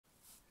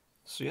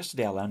So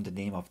yesterday I learned the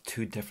name of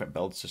two different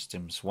build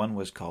systems. One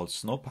was called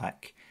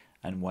Snowpack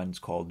and one's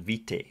called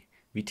Vite.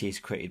 Vite is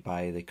created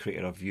by the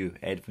creator of Vue,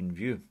 Edwin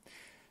Vue.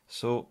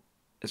 So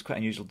it's quite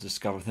unusual to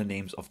discover the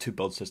names of two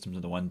build systems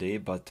in one day,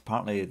 but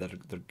apparently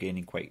they're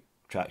gaining quite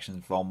traction.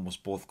 They've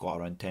almost both got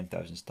around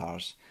 10,000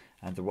 stars,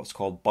 and they're what's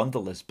called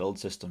bundleless build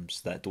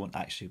systems that don't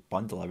actually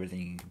bundle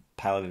everything. You can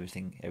pile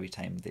everything every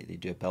time they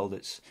do a build.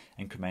 It's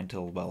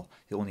incremental. Well,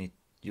 you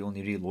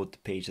only reload the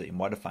page that you're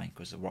modifying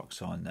because it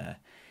works on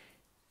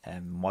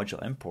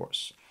module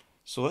imports.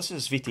 So this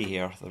is Vite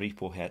here, the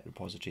repo head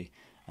repository,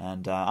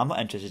 and I'm not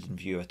interested in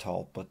Vue at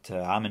all, but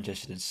I'm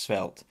interested in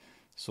Svelte.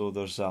 So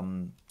there's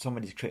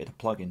somebody's created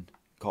a plugin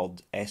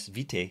called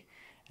Svite,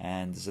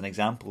 and there's an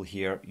example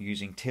here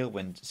using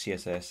Tailwind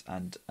CSS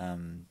and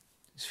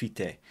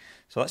Svite.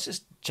 So let's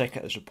just check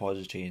out this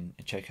repository and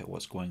check out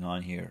what's going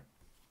on here.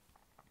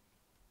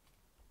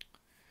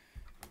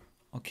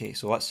 Okay,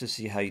 so let's just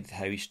see how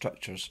he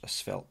structures a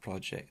Svelte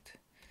project.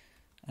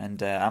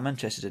 And I'm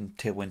interested in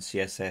Tailwind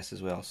CSS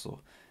as well, so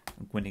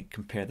I'm going to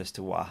compare this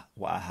to what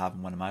I have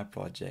in one of my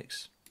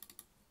projects.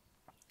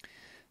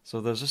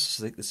 So there's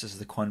this is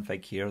the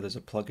config here. There's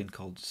a plugin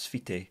called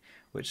Svite,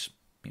 which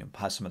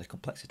has some of the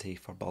complexity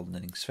for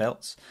building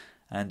sveltes,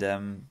 and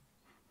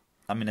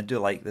I mean I do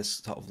like this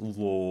sort of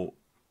low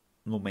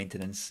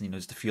maintenance.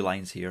 Just a few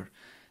lines here.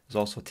 There's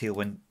also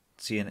Tailwind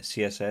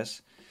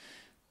CSS,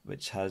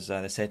 which has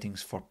the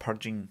settings for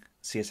purging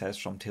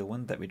CSS from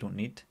Tailwind that we don't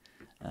need.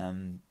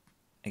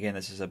 Again,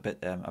 this is a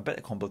bit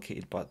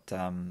complicated, but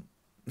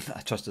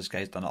I trust this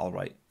guy's done it all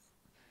right.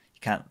 You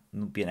can't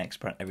be an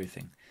expert at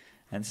everything.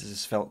 And this is a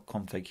Svelte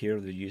config here.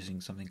 They're using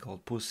something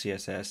called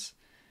PostCSS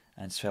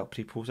and Svelte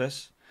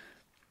preprocess.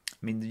 I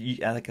mean,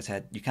 like I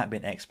said, you can't be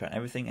an expert at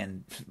everything,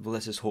 and well,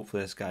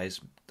 hopefully this guy's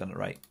done it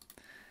right.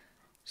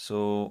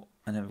 So,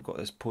 and then we've got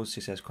this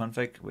PostCSS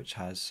config, which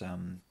has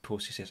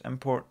PostCSS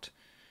import,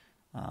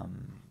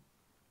 Tailwind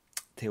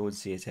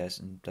CSS,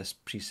 and this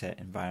preset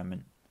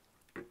environment.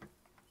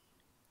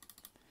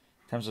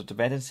 In terms of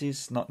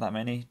dependencies, not that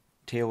many.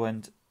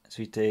 Tailwind,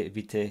 Svite,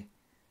 Vite,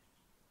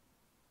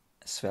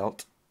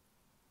 Svelte.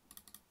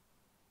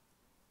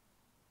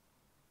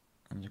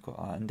 And you've got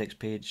an index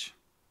page.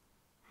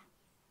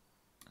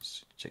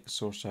 Let's check the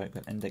source out.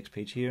 Got an index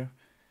page here.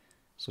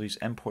 So he's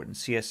importing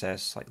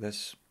CSS like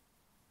this.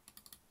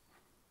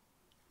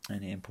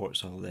 And he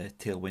imports all the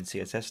Tailwind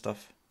CSS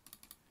stuff.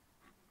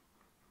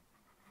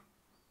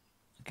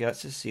 Okay,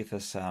 let's just see if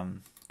this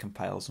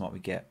compiles and what we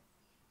get.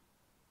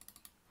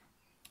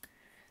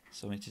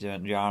 So we need to do a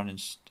yarn and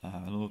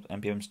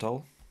npm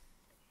install.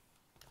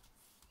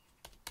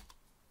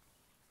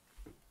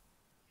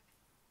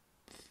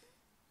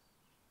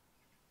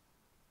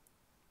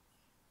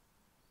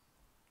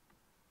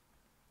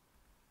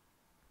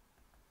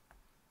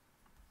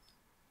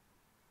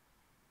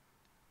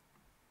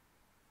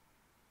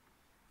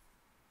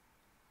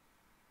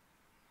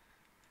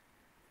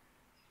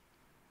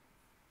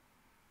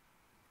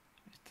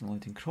 It's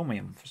downloading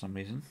Chromium for some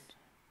reason.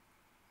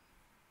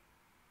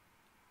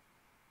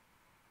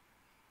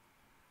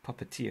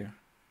 Puppeteer.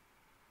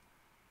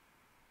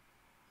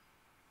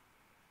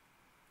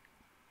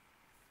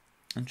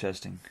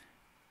 Interesting.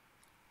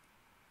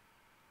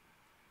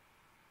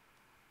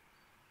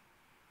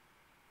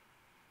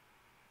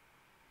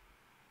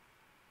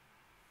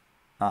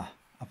 I've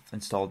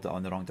installed it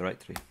on the wrong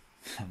directory.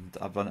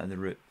 I've run it in the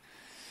root.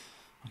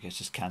 Okay, let's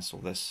just cancel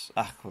this.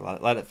 Well,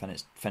 let it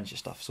finish its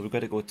stuff. So we've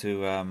got to go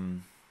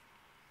to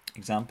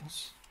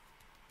examples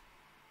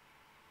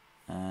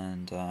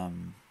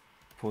and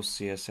Post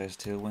CSS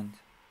Tailwind.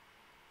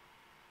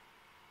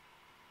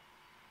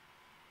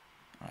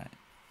 Right,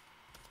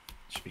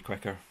 should be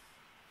quicker.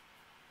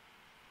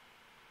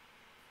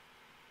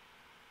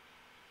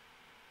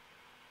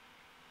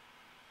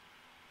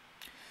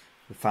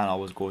 The fan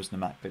always goes in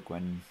the MacBook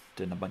when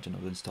doing a bunch of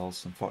node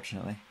installs,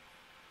 unfortunately.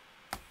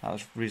 That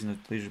was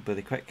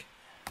reasonably quick.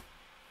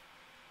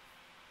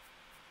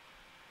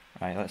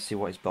 Right, let's see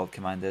what his build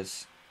command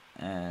is.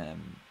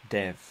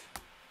 Dev.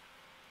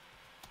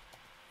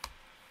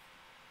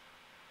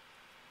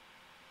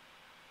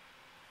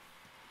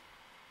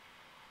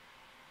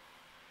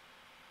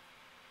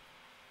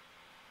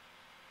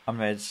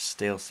 Unread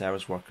stale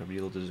service worker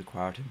reload is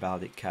required to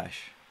validate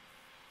cache.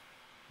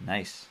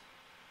 Nice.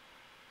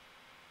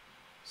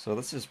 So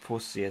this is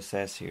post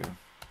CSS here.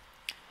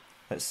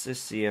 Let's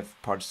just see if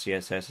purge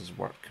CSS has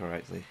worked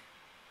correctly.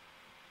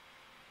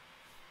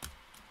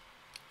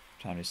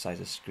 Trying to resize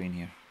the screen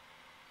here.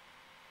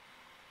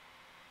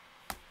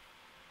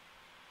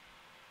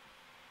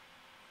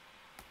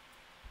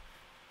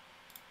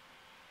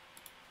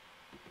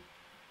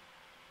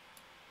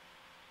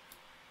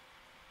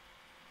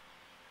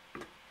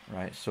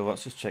 Right, so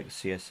let's just check the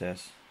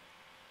CSS.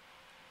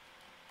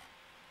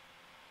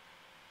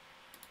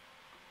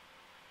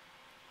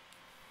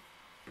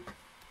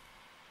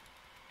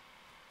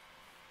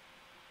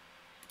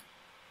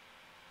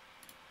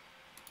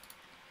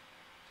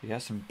 So you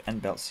have some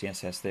inbuilt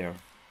CSS there.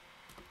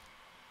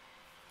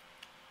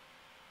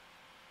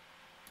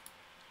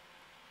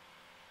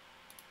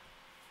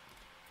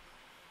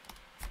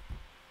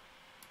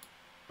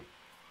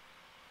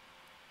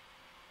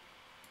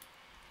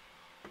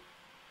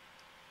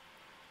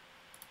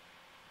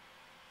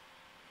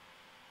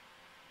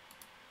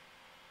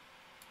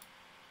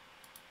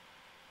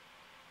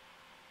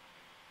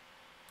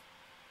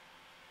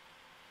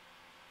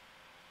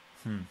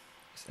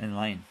 It's in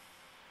line.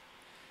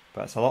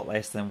 But it's a lot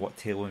less than what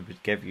Tailwind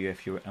would give you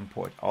if you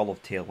imported all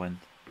of Tailwind.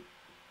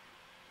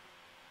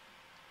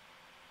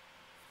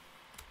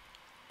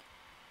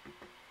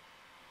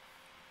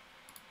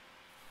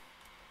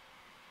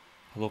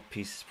 Hello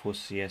piece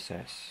post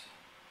CSS.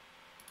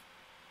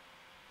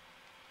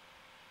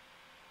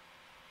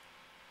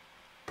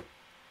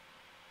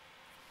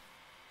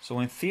 So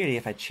in theory,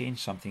 if I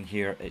change something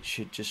here, it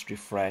should just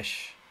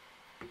refresh.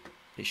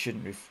 It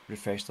shouldn't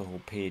refresh the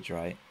whole page,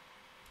 right?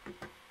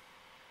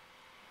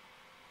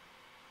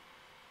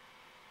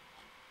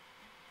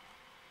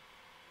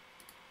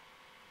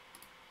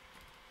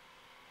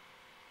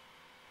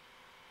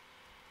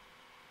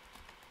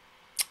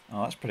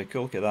 Oh, that's pretty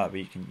cool. Look at that.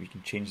 We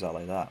can change that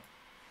like that.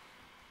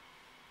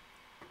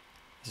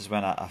 This is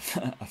when a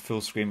full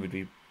screen would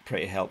be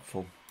pretty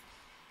helpful.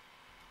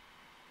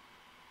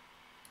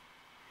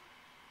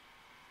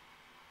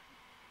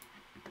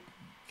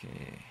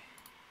 Okay.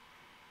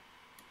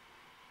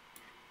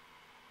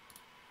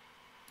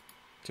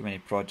 Too many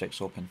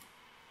projects open.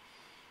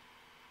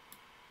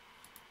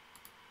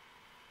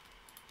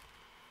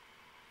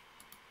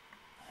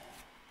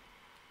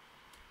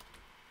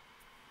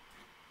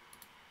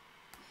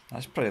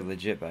 That's pretty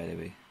legit, by the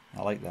way.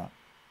 I like that.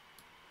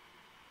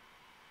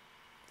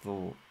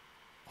 Though,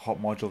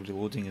 hot module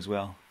reloading as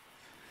well.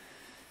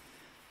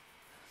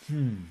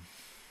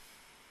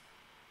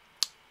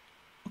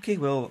 Okay,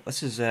 well,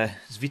 this is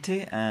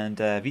Svite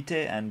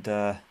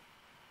and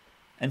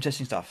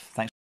interesting stuff.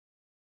 Thanks.